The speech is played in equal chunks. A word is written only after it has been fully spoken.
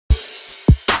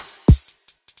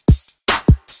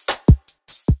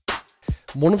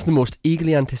One of the most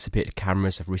eagerly anticipated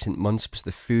cameras of recent months was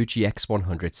the Fuji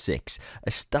X100-6, a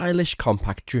stylish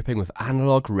compact dripping with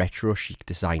analog retro chic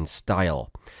design style.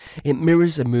 It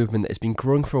mirrors a movement that has been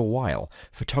growing for a while.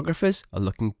 Photographers are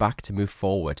looking back to move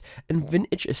forward, and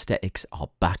vintage aesthetics are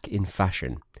back in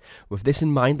fashion. With this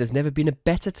in mind, there's never been a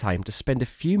better time to spend a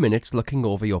few minutes looking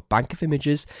over your bank of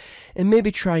images and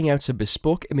maybe trying out some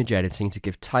bespoke image editing to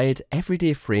give tired,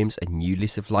 everyday frames a new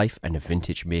lease of life and a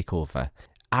vintage makeover.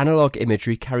 Analog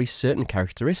imagery carries certain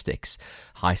characteristics: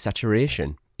 high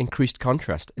saturation, increased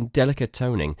contrast and delicate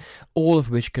toning, all of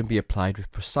which can be applied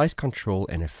with precise control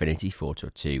in Affinity Photo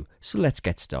 2. So let's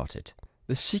get started.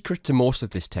 The secret to most of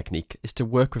this technique is to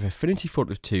work with Affinity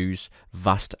Photo 2's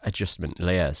vast adjustment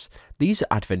layers. These are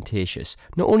advantageous,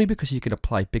 not only because you can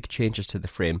apply big changes to the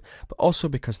frame, but also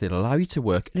because they allow you to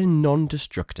work in a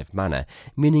non-destructive manner,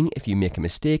 meaning if you make a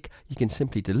mistake, you can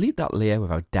simply delete that layer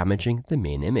without damaging the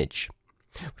main image.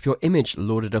 With your image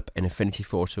loaded up in Affinity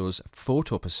Photo's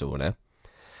photo persona,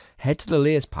 head to the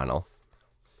Layers panel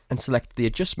and select the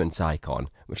Adjustments icon,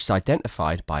 which is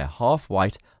identified by a half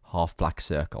white, half black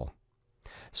circle.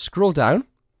 Scroll down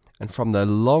and from the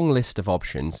long list of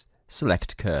options,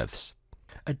 select Curves.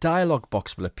 A dialog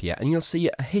box will appear and you'll see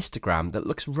a histogram that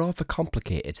looks rather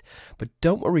complicated, but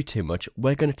don't worry too much.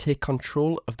 We're going to take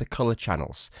control of the color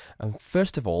channels, and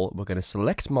first of all we're going to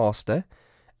select Master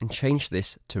and change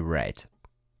this to red.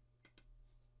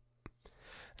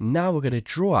 Now we're going to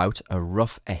draw out a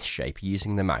rough S shape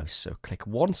using the mouse. So click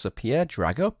once up here,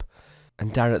 drag up,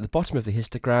 and down at the bottom of the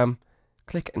histogram,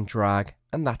 click and drag,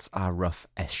 and that's our rough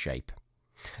S shape.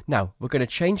 Now we're going to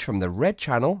change from the red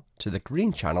channel to the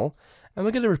green channel, and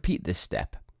we're going to repeat this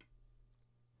step.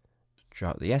 Draw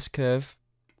out the S curve,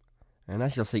 and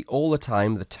as you'll see all the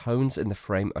time, the tones in the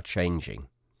frame are changing.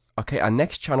 Okay, our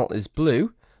next channel is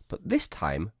blue. But this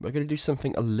time, we're going to do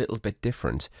something a little bit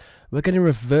different. We're going to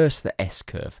reverse the S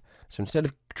curve. So instead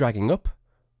of dragging up,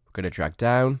 we're going to drag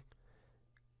down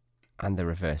and the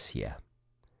reverse here.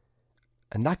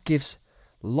 And that gives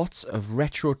lots of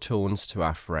retro tones to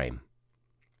our frame.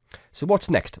 So what's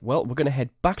next? Well, we're going to head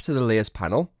back to the Layers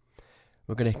panel.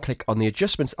 We're going to click on the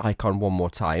Adjustments icon one more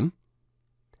time.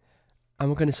 And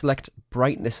we're going to select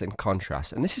Brightness and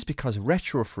Contrast, and this is because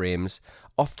retro frames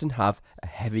often have a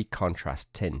heavy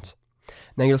contrast tint.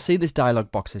 Now you'll see this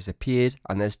dialog box has appeared,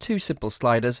 and there's two simple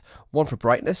sliders, one for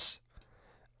brightness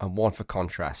and one for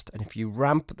contrast. And if you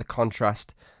ramp the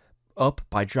contrast up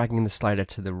by dragging the slider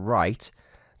to the right,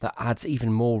 that adds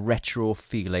even more retro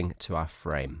feeling to our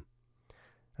frame.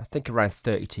 I think around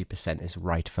 32% is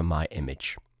right for my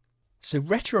image. So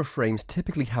retro frames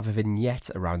typically have a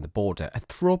vignette around the border, a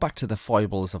throwback to the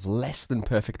foibles of less than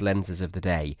perfect lenses of the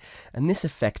day, and this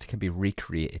effect can be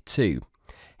recreated too.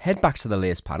 Head back to the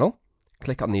Layers panel,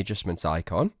 click on the Adjustments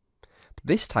icon, but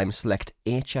this time select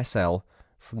HSL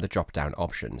from the drop-down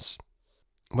options.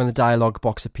 When the dialog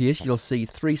box appears, you'll see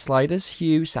three sliders: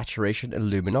 Hue, Saturation and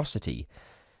Luminosity.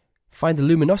 Find the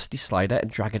Luminosity slider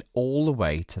and drag it all the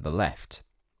way to the left,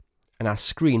 and our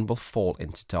screen will fall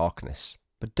into darkness.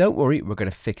 But don't worry, we're going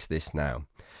to fix this now.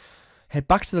 Head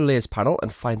back to the Layers panel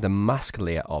and find the Mask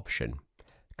Layer option.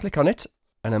 Click on it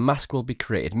and a mask will be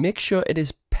created. Make sure it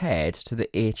is paired to the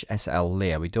HSL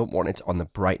layer. We don't want it on the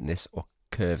Brightness or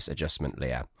Curves adjustment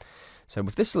layer. So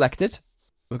with this selected,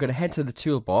 we're going to head to the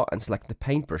toolbar and select the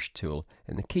Paintbrush tool,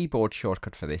 and the keyboard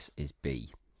shortcut for this is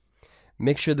B.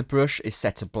 Make sure the brush is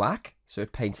set to black so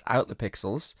it paints out the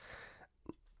pixels,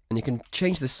 and you can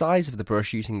change the size of the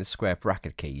brush using the square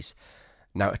bracket keys.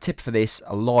 Now a tip for this,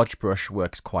 a large brush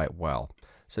works quite well.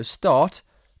 So start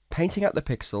painting out the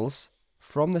pixels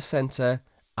from the center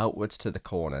outwards to the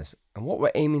corners. And what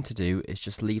we're aiming to do is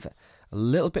just leave a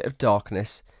little bit of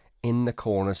darkness in the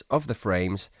corners of the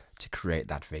frames to create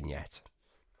that vignette.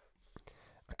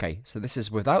 Okay, so this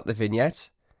is without the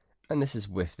vignette and this is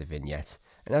with the vignette.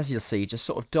 And as you'll see, it just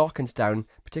sort of darkens down,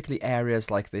 particularly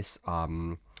areas like this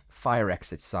fire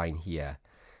exit sign here.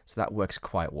 So that works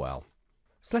quite well.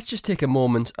 So let's just take a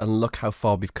moment and look how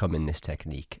far we've come in this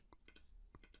technique.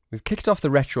 We've kicked off the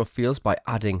retro feels by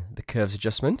adding the curves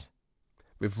adjustment.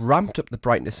 We've ramped up the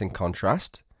brightness and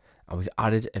contrast, and we've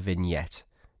added a vignette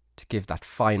to give that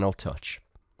final touch.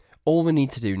 All we need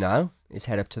to do now is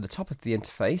head up to the top of the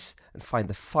interface and find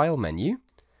the File menu,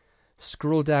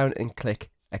 scroll down and click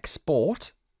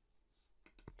Export.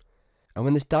 And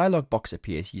when this dialog box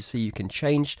appears, you see you can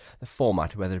change the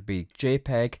format, whether it be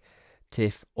JPEG,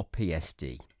 TIFF or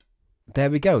PSD. There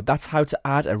we go, that's how to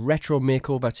add a retro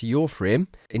makeover to your frame.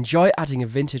 Enjoy adding a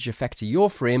vintage effect to your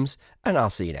frames, and I'll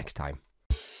see you next time.